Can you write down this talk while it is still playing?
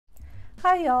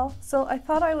Hi y'all! So I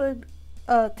thought I would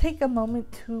take a moment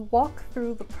to walk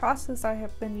through the process I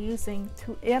have been using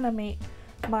to animate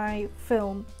my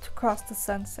film To Cross the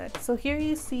Sunset. So here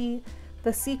you see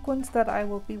the sequence that I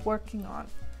will be working on.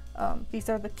 These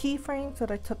are the keyframes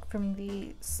that I took from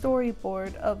the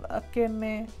storyboard of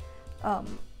Akeme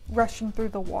rushing through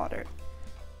the water.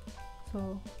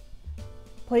 So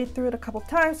played through it a couple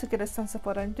times to get a sense of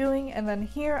what I'm doing, and then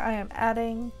here I am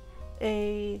adding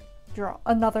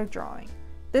another drawing.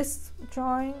 This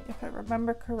drawing, if I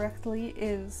remember correctly,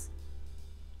 is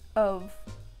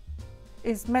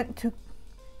meant to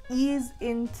ease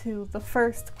into the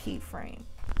first keyframe.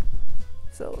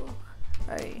 So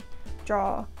I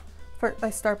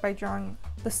start by drawing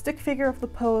the stick figure of the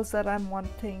pose that I'm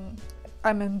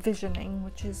envisioning,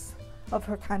 which is of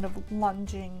her kind of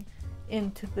lunging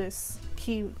into this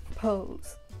key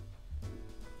pose.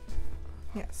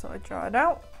 Yeah, so I draw it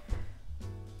out,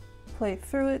 play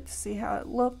through it to see how it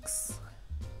looks.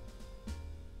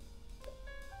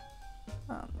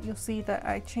 You'll see that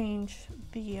I change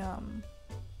the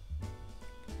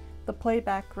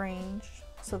playback range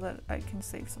so that I can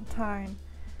save some time.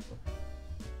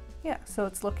 Yeah, so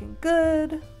it's looking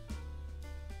good.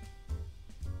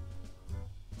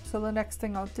 So the next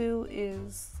thing I'll do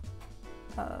is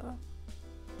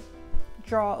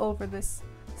draw over this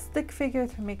stick figure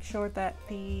to make sure that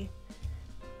the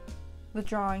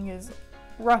drawing is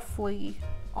roughly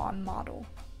on model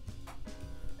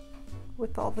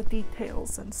with all the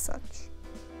details and such.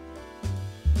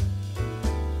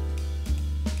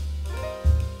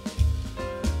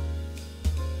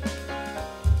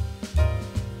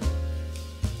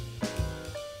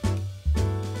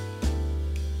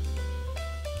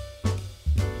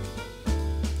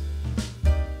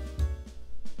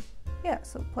 Yeah,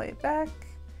 so play it back.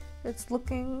 It's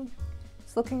looking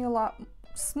a lot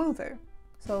smoother.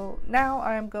 So now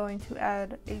I am going to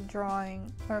add a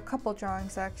drawing, or a couple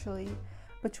drawings actually,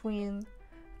 between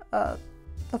the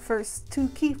first two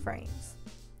keyframes.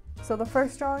 So the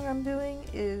first drawing I'm doing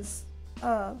is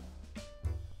kind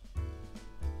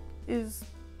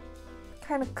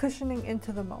of cushioning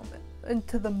into the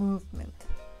movement.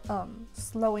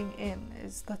 Slowing in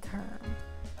is the term,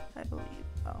 I believe.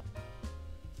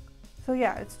 So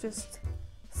yeah, it's just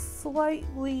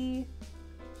slightly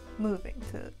moving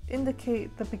to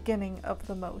indicate the beginning of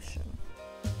the motion.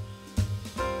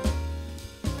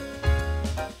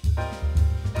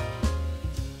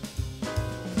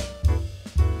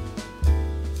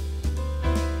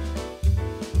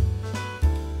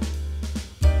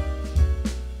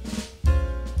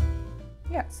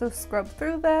 Yeah, so scrub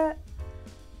through that,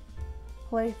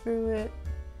 play through it.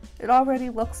 It already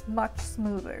looks much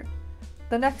smoother.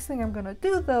 The next thing I'm gonna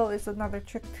do though is another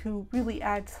trick to really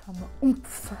add some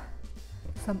oomph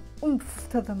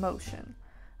to the motion.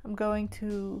 I'm going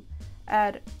to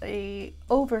add a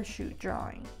overshoot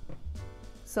drawing.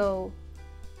 So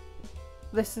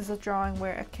this is a drawing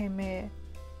where Akeme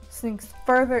sinks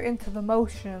further into the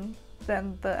motion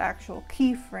than the actual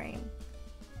keyframe,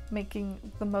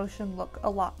 making the motion look a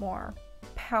lot more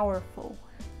powerful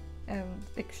and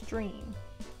extreme.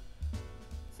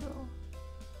 So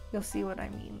you'll see what I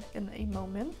mean in a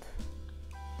moment.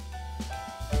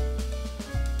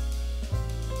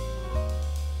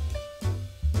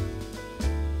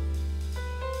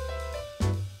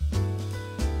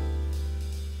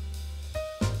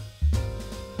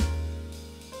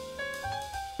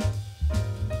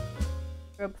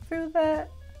 Rub through that.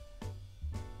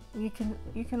 You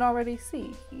can already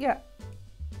see, yeah.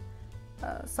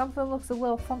 Something looks a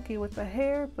little funky with the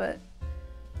hair, but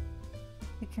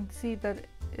you can see that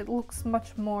it looks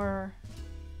much more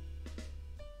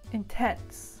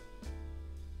intense,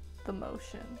 the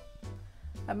motion.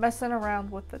 I'm messing around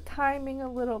with the timing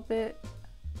a little bit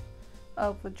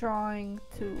of the drawing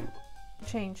to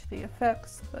change the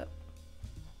effects, but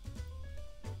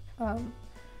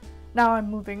now I'm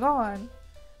moving on.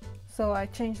 So I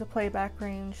change the playback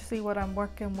range, see what I'm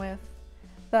working with.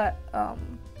 That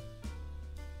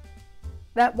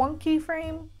one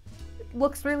keyframe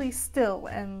looks really still,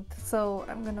 and so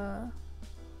I'm gonna,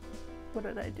 what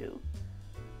did I do?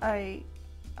 I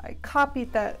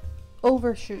copied that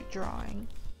overshoot drawing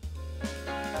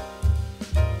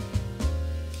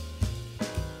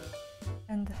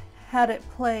and had it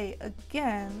play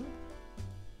again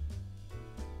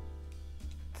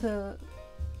to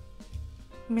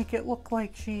make it look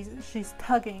like she's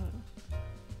tugging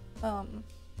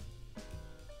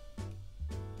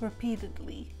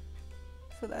repeatedly.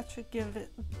 So that should give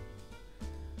it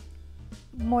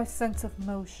more sense of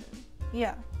motion.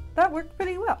 Yeah, that worked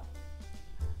pretty well.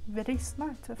 Very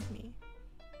smart of me.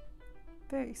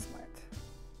 Very smart.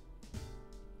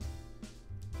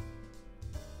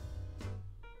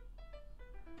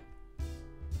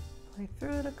 play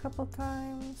through it a couple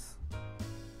times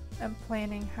and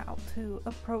planning how to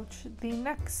approach the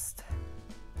next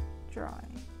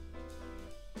drawing.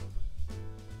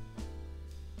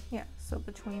 Yeah, so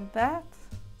between that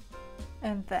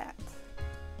and that,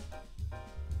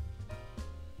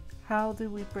 how do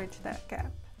we bridge that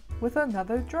gap? With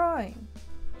another drawing.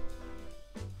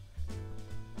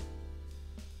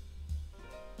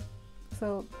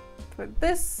 So for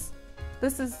this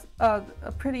is a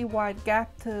pretty wide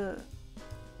gap to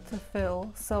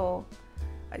fill, so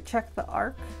I checked the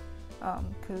arc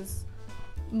because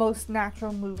most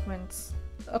natural movements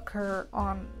occur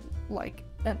on like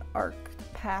an arced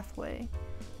pathway,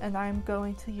 and I'm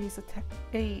going to use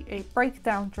a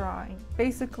breakdown drawing,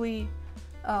 basically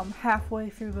halfway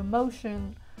through the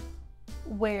motion,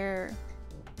 where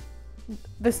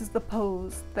this is the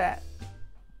pose that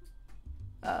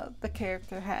the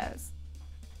character has,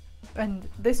 and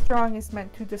this drawing is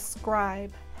meant to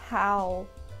describe how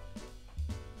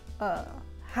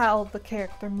the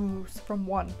character moves from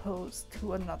one pose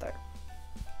to another.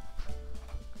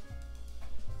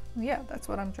 Yeah, that's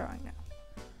what I'm drawing now.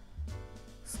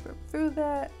 Script through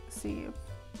that, see if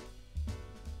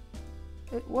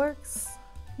it works.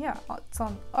 Yeah, it's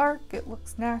on arc, it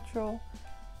looks natural.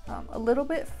 A little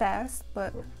bit fast,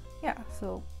 but yeah,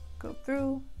 so go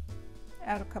through,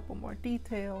 add a couple more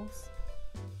details.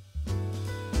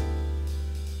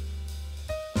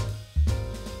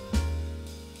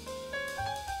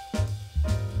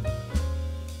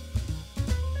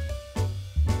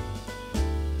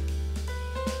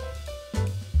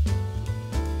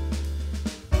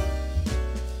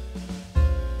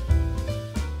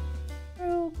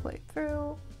 Play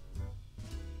through.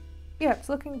 Yeah, it's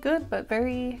looking good, but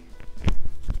very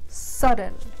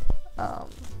sudden at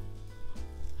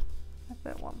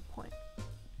that one point.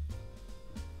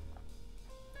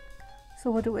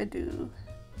 So what do I do?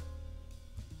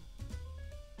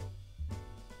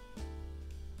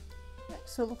 Yeah,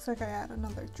 so it looks like I add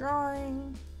another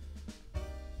drawing.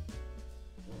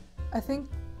 I think,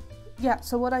 yeah,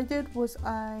 so what I did was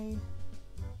I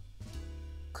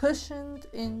cushioned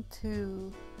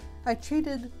into, I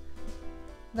treated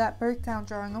that breakdown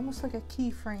drawing almost like a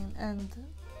keyframe and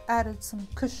added some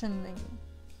cushioning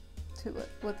to it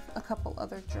with a couple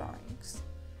other drawings.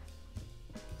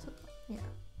 So, yeah.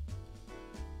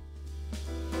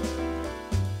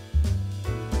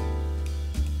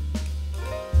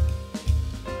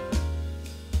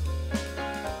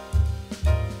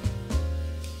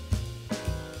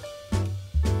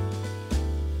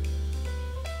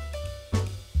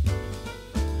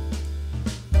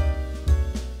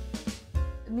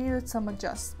 Needed some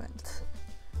adjustment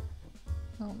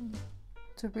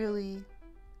to really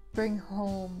bring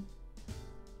home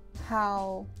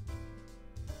how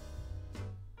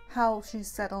she's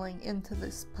settling into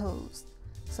this pose.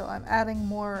 So I'm adding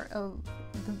more of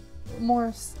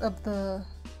the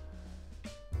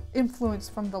influence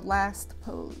from the last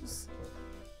pose,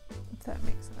 if that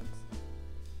makes sense.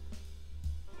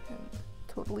 And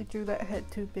totally drew that head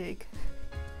too big.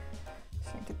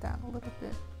 Shrink it down a little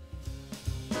bit.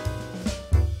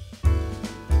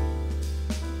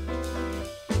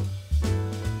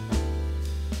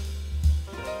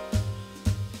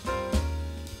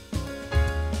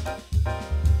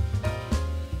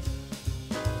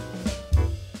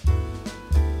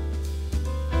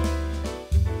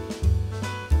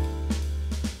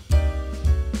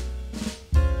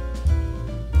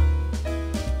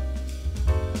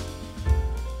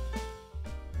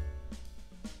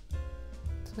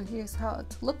 So here's how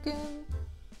it's looking.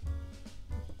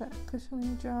 That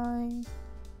cushioning drawing.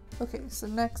 Okay, so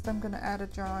next I'm gonna add a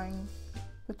drawing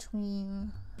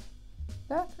between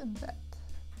that and that.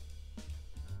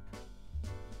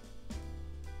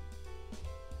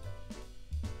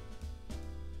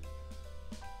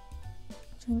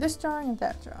 Between this drawing and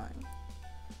that drawing.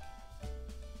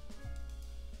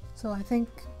 So I think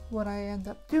what I end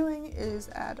up doing is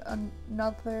add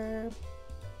another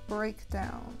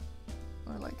breakdown,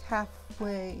 or like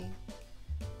halfway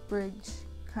bridge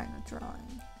kind of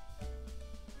drawing.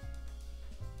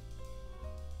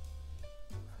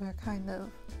 For kind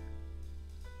of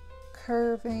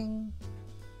curving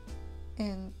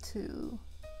into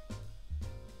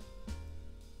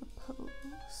the pose.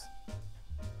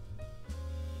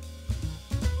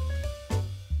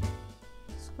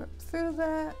 Script through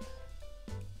that.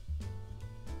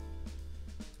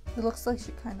 It looks like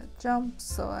she kind of jumps,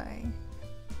 so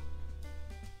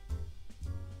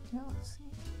yeah, let's see.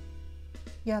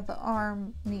 Yeah, the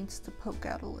arm needs to poke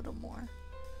out a little more.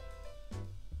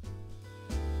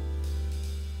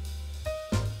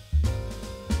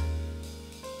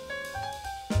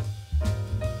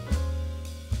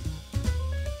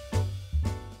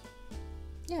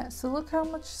 Yeah, so look how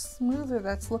much smoother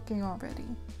that's looking already.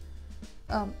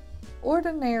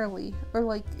 Ordinarily, or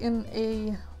like in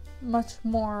a much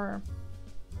more,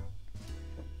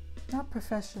 not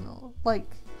professional, like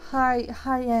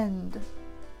high-end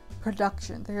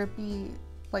production, there'd be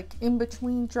like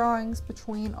in-between drawings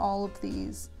between all of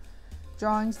these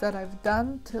drawings that I've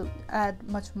done to add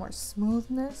much more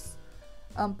smoothness.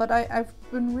 But I've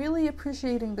been really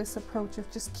appreciating this approach of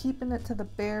just keeping it to the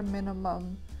bare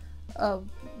minimum of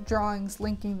drawings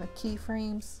linking the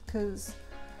keyframes, because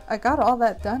I got all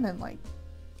that done in like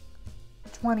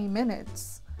 20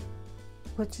 minutes,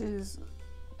 which is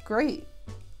great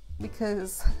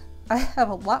because I have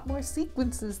a lot more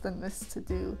sequences than this to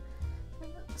do.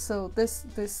 So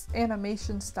this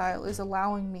animation style is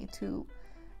allowing me to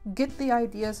get the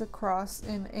ideas across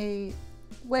in a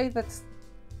way that's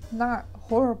not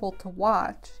horrible to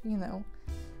watch, you know.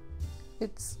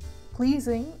 It's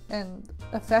pleasing and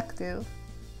effective,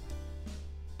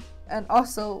 and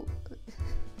also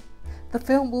the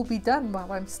film will be done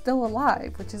while I'm still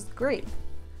alive, which is great.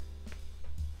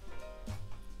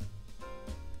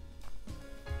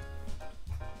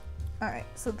 Alright,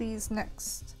 so these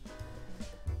next,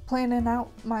 planning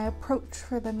out my approach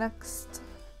for the next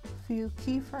few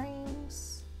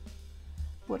keyframes.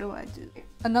 What do I do?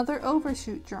 Another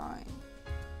overshoot drawing.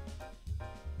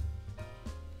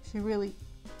 She really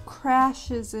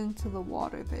crashes into the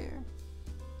water there.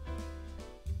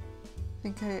 I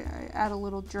think I add a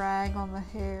little drag on the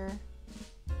hair.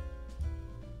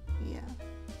 Yeah.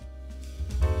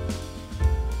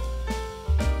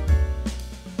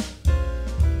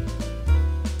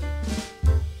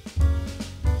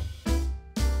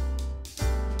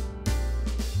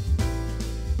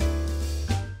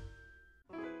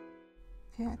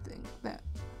 Okay, I think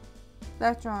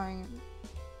that drawing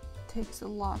takes a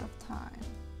lot of time.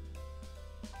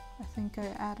 I think I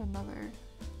add another,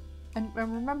 and I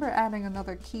remember adding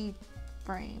another key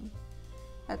frame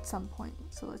at some point.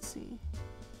 So let's see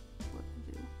what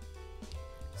to do.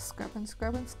 Scrubbing,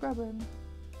 scrubbing, scrubbing.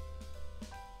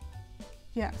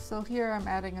 Yeah, so here I'm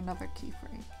adding another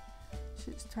keyframe.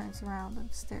 She just turns around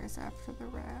and stares after the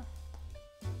raft.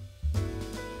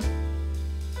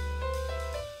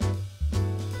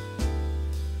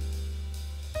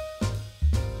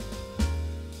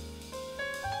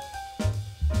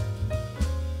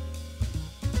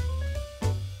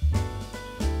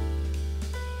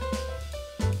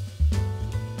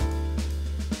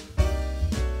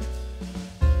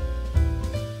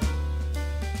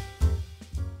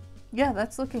 Yeah,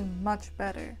 that's looking much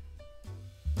better.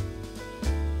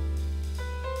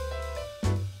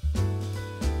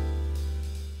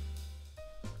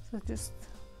 So just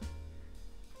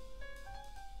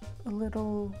a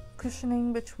little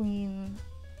cushioning between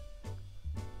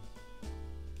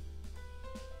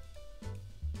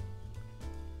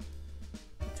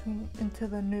into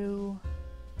the new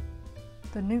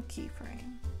keyframe.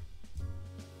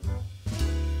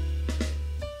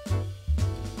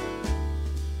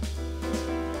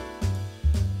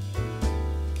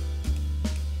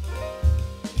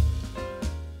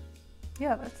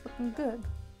 Yeah, that's looking good.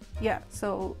 Yeah,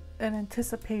 so an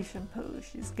anticipation pose.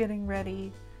 She's getting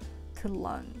ready to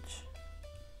lunge.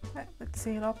 Right, let's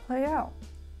see it all play out.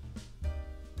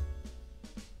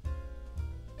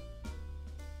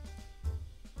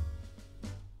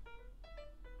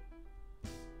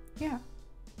 Yeah,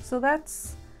 so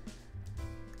that's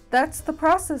the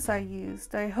process I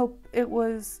used. I hope it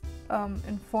was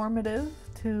informative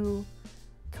to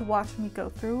watch me go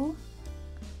through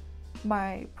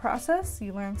my process.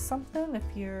 You learned something.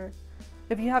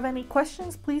 If you have any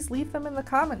questions, please leave them in the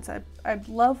comments. I'd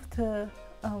love to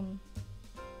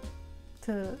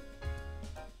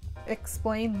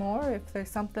explain more if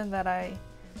there's something that I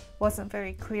wasn't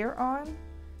very clear on.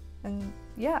 And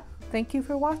yeah, thank you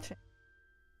for watching.